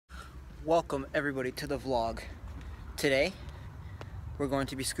Welcome everybody to the vlog. Today we're going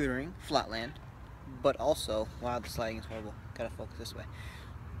to be scootering flatland, but also, wow, the sliding is horrible, gotta focus this way,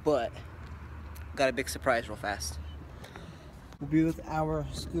 but got a big surprise real fast. We'll be with our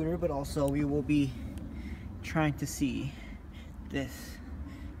scooter, but also we will be trying to see this.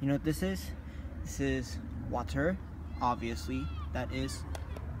 You know what this is? This is water, obviously, that is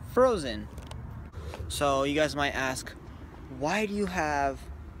frozen. So you guys might ask, why do you have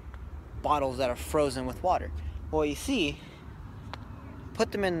bottles that are frozen with water? Well, you see,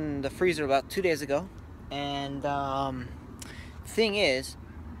 put them in the freezer about 2 days ago, and thing is,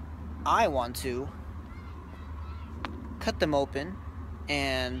 I want to cut them open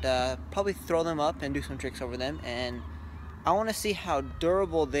and probably throw them up and do some tricks over them, and I want to see how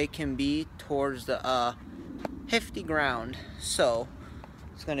durable they can be towards the hefty ground. So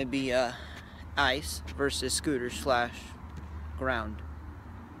it's gonna be ice versus scooter slash ground.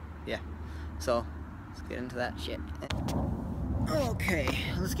 Yeah, so let's get into that shit. Okay,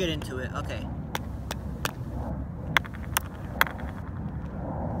 let's get into it. Okay,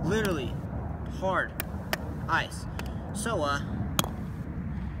 literally hard ice. So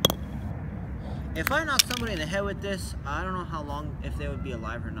if I knock somebody in the head with this, I don't know how long, if they would be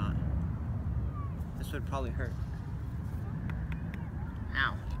alive or not. This would probably hurt.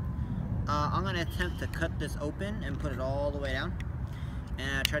 Ow. I'm gonna attempt to cut this open and put it all the way down,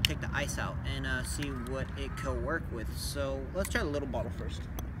 and try to take the ice out and see what it could work with. So let's try the little bottle first.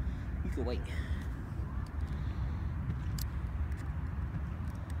 You can wait.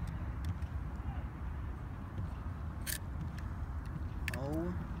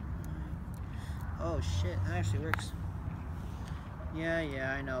 Oh shit, that actually works.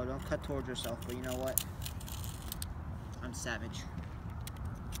 Yeah, I know, don't cut towards yourself, but you know what? I'm savage.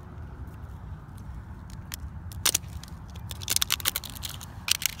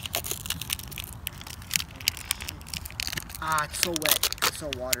 Ah, it's so wet. It's so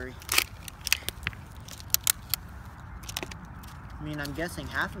watery. I mean, I'm guessing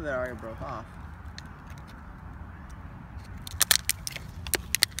half of it already broke off.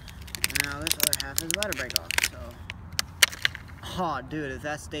 Now this other half is about to break off, so. Oh, dude, if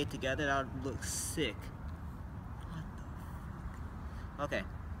that stayed together, that would look sick. What the fuck? Okay,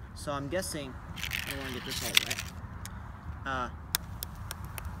 so I'm guessing I don't want to get this all wet.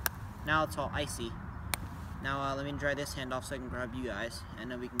 Now it's all icy. Now let me dry this hand off so I can grab you guys, and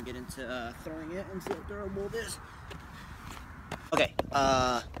then we can get into throwing it and see how durable it is. Okay,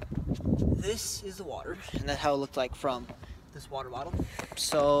 this is the water, and that's how it looked like from this water bottle.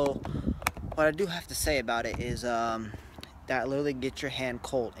 So what I do have to say about it is that literally gets your hand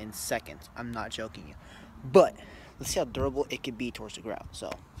cold in seconds. I'm not joking you. But let's see how durable it could be towards the ground. So,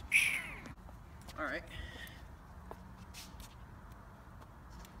 alright.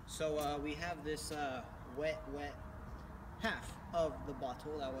 So we have this wet half of the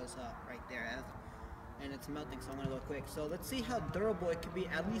bottle that was right there, and it's melting, so I'm gonna go quick. So let's see how durable it could be,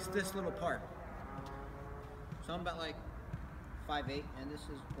 at least this little part. So I'm about like 5'8", and this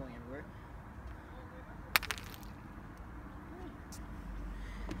is going everywhere.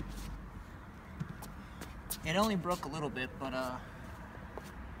 It only broke a little bit, but oh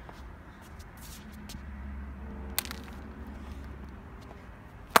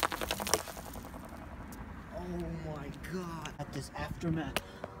my god, at this aftermath.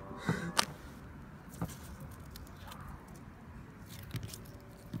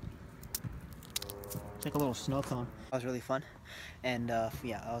 It's like a little snow cone. That was really fun, and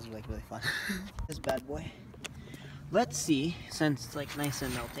yeah, that was like really fun. This bad boy. Let's see, since it's like nice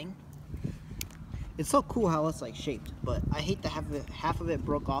and melting. It's so cool how it's like shaped, but I hate to have half of it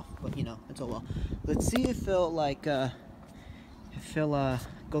broke off, but you know, it's oh well. Let's see if it'll like go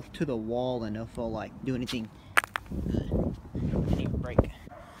to the wall, and if it'll like do anything break.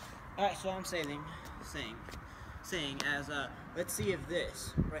 Alright, so I'm saying as let's see if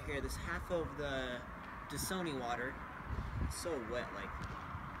this right here, this half of the Dasani water, it's so wet, like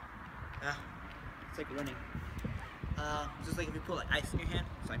it's like running. Just like if you put like ice in your hand,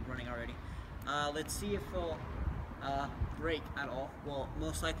 it's like running already. Let's see if it'll break at all. Well,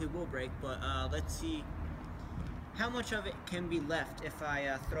 most likely will break, but let's see how much of it can be left if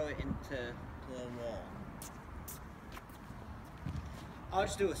I throw it into the wall. I'll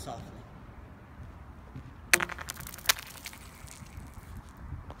just do it softly.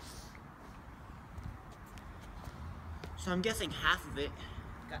 So I'm guessing half of it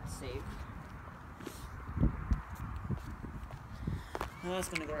got saved. That's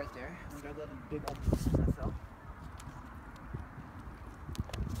gonna go right there. I'm gonna grab that big old piece that fell.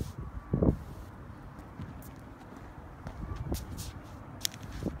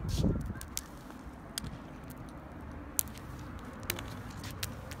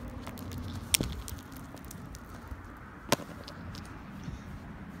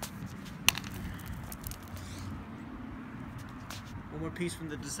 One more piece from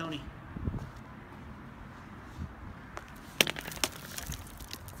the Dasani.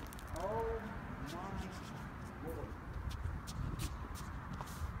 Oh my Lord.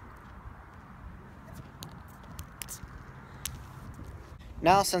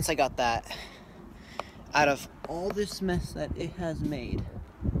 Now, since I got that out of all this mess that it has made,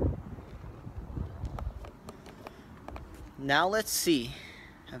 now let's see,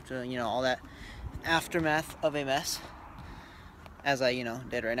 after, you know, all that aftermath of a mess, as I, you know,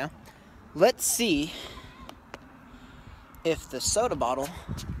 did right now, let's see if the soda bottle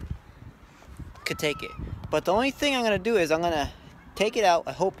could take it. But the only thing I'm gonna do is I'm gonna take it out.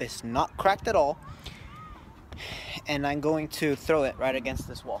 I hope it's not cracked at all, and I'm going to throw it right against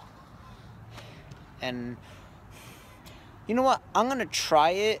this wall. And you know what? I'm gonna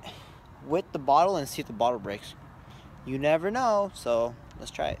try it with the bottle and see if the bottle breaks. You never know, so let's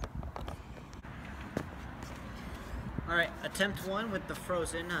try it. Alright, attempt one with the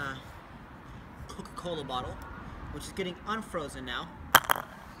frozen Coca-Cola bottle, which is getting unfrozen now.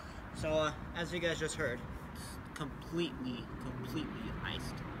 So, as you guys just heard, it's completely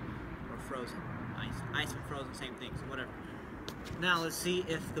iced. Or frozen. Ice and frozen, same thing, so whatever. Now, let's see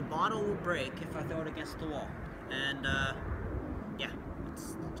if the bottle will break if I throw it against the wall. And, yeah,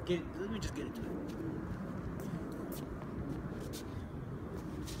 let me just get into it.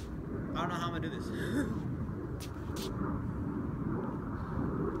 I don't know how I'm gonna do this.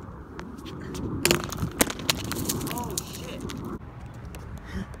 Oh shit.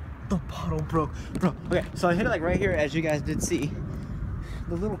 The bottle broke. Bro, okay, so I hit it like right here, as you guys did see.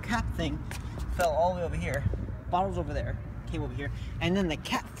 The little cap thing fell all the way over here. Bottle's over there, came over here, and then the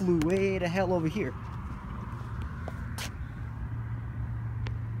cap flew way to hell over here.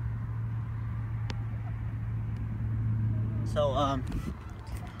 So,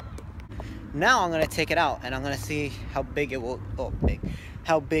 now I'm gonna take it out and I'm gonna see how big it will,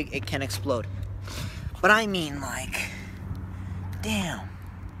 how big it can explode. But I mean, like, damn.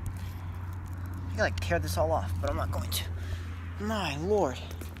 I gotta tear this all off, but I'm not going to. My Lord.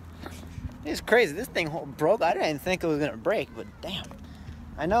 It's crazy, this thing broke. I didn't think it was gonna break, but damn.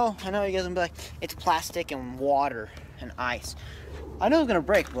 I know you guys are gonna be like, it's plastic and water and ice. I know it's gonna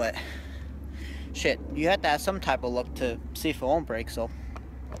break, but shit, you have to have some type of luck to see if it won't break, so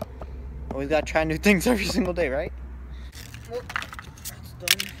always gotta try new things every single day, right? Well, that's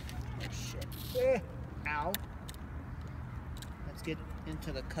done. Oh shit. Ow. Let's get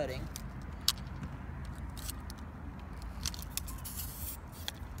into the cutting.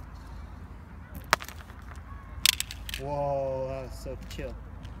 Whoa, that was so chill.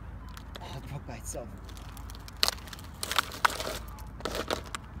 Oh, it broke by itself.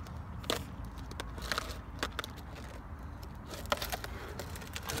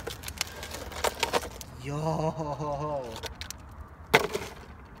 Yo.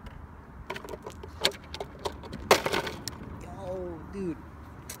 Yo, dude.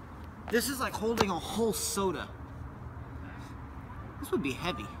 This is like holding a whole soda. This would be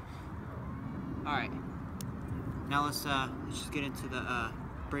heavy. Alright. Now let's just get into the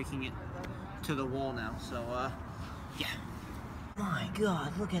breaking it to the wall now. So yeah. My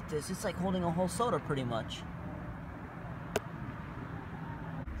God, look at this. It's like holding a whole soda pretty much.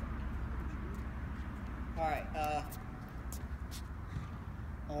 Alright, oh,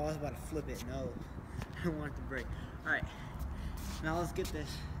 I was about to flip it. No, I don't want it to break. Alright, now let's get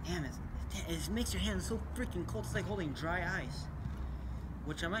this. Damn, it makes your hands so freaking cold. It's like holding dry ice.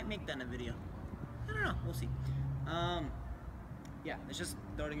 Which I might make that in a video. I don't know, we'll see. Yeah, it's just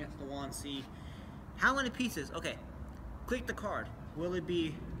throw it against the wall and see how many pieces. Okay, click the card. Will it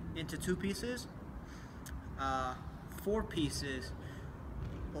be into 2 pieces, 4 pieces,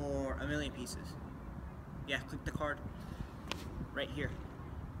 or 1,000,000 pieces? Yeah, click the card right here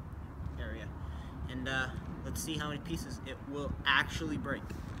area, and let's see how many pieces it will actually break.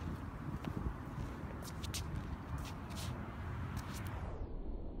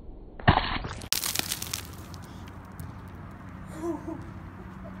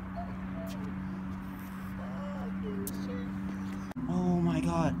 Oh my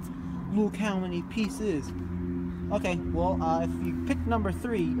God, look how many pieces. Okay, well, if you pick number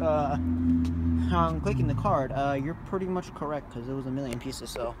 3, on clicking the card, you're pretty much correct, because it was 1,000,000 pieces,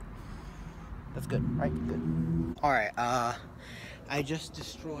 so that's good, right? Good. Alright, I just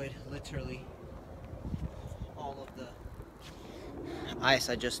destroyed, literally, all of the ice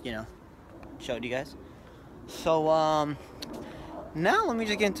I just, you know, showed you guys. So, now let me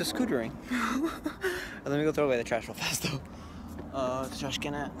just get into scootering. Let me go throw away the trash real fast, though. The trash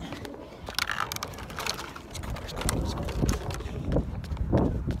can at.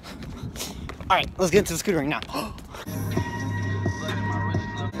 Alright, let's get into the scootering now.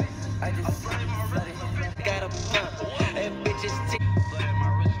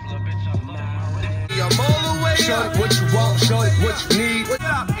 shorty, what you want, shorty, what you need. You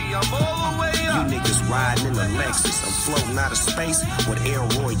niggas riding in the Lexus. I'm floating out of space with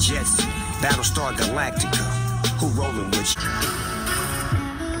Elroy Jetson. Battlestar Galactica. Who rolling with you?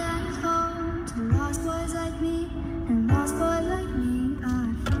 Lost boys like me, and lost boys like me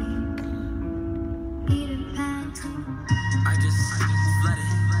are free. Peter Pan. I just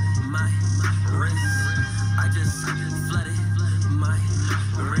flooded my wrist. I just flooded my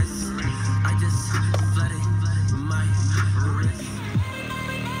wrist. I just flooded my wrist.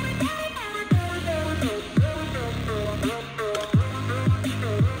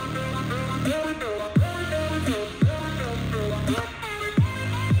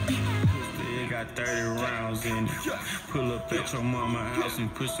 Still got 30 rounds in it. Pull up at your mama house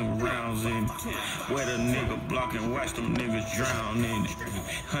and put some rounds in it. Wet a nigga block and watch them niggas drown in it.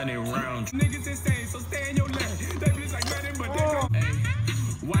 100 rounds. Niggas insane, so stay in your lane. They bitch like nothing but they hey,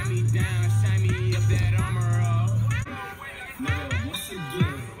 wipe me down, shine me up that armor up. Nigga, once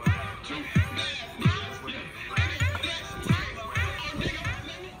again.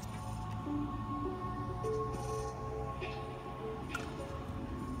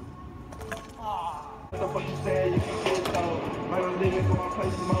 What the fuck you say? You can get though. Right on living for my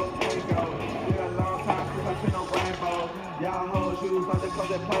place, most can go. Been a long time since I seen no rainbow. Y'all hoes use like the cause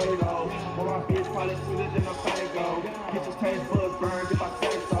they play though. Well, my bitch probably sweeter than a Fago. Bitches taste buds burned if I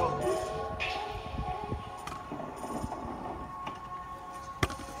say so.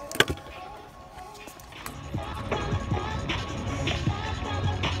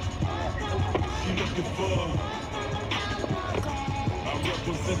 You looking for? I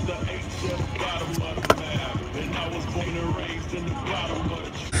represent the H at the bottom of the map. And I was born and raised in the bottom of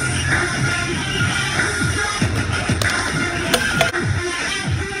the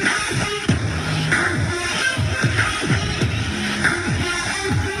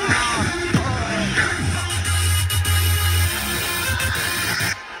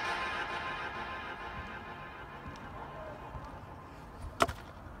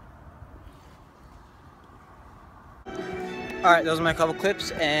Alright, those are my couple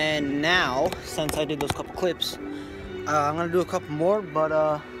clips, and now, since I did those couple clips, I'm gonna do a couple more, but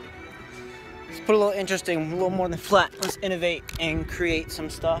let's put a little interesting, a little more than flat. Let's innovate and create some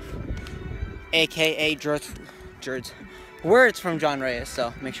stuff, aka words from John Reyes.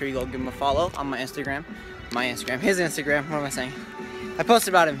 So make sure you go give him a follow on my Instagram, his Instagram, what am I saying? I posted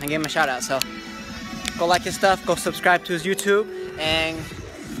about him, I gave him a shout out, so go like his stuff, go subscribe to his YouTube, and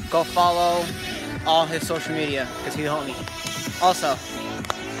go follow all his social media, because he's the homie. Also, I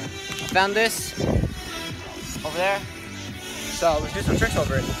found this over there, so let's do some tricks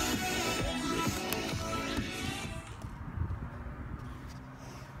over it.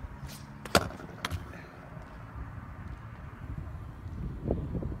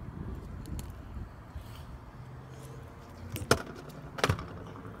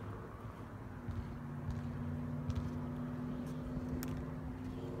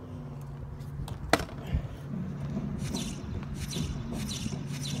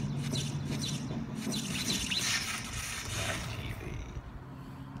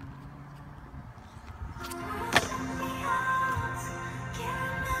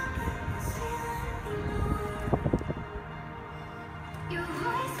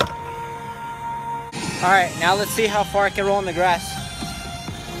 Alright, now let's see how far I can roll in the grass.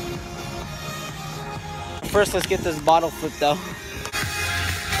 First, let's get this bottle flip though.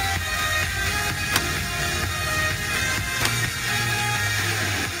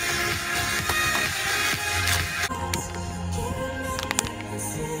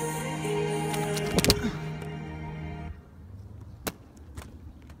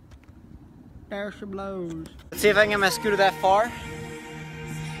 There she blows. Let's see if I can get my scooter that far.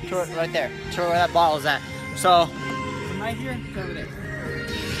 Right there, to where that bottle is at. So, from right here to over there.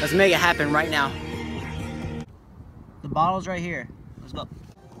 Let's make it happen right now. The bottle's right here. Let's go.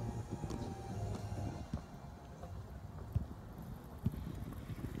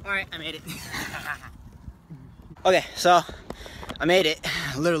 Alright, I made it. Okay, so I made it,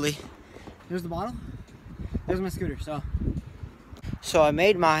 literally. There's the bottle. There's my scooter, so I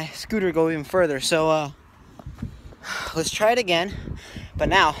made my scooter go even further. So let's try it again. But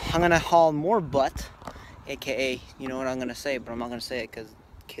now I'm gonna haul more butt, aka, you know what I'm gonna say, but I'm not gonna say it because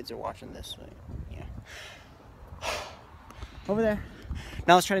kids are watching this. So, yeah. Over there.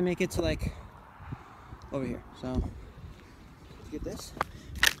 Now let's try to make it to like over here. So let's get this.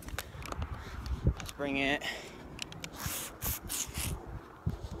 Let's bring it.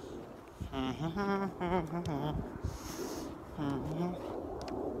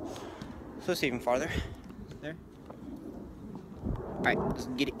 So it's even farther. There. Alright, let's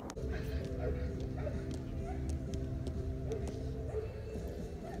get it.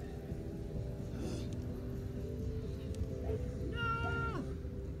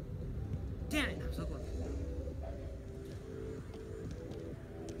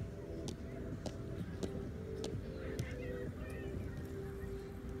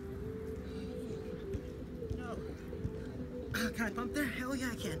 I bump there? Hell yeah,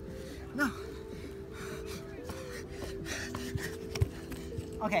 I can. No.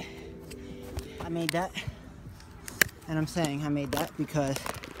 Okay. I made that. And I'm saying I made that because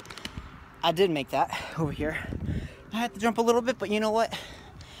I did make that over here. I had to jump a little bit, but you know what?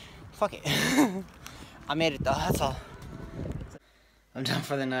 Fuck it. I made it though, that's all. I'm done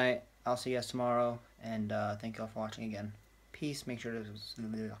for the night. I'll see you guys tomorrow, and thank you all for watching again. Peace. Make sure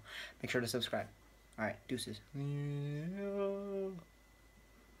to subscribe. All right, deuces.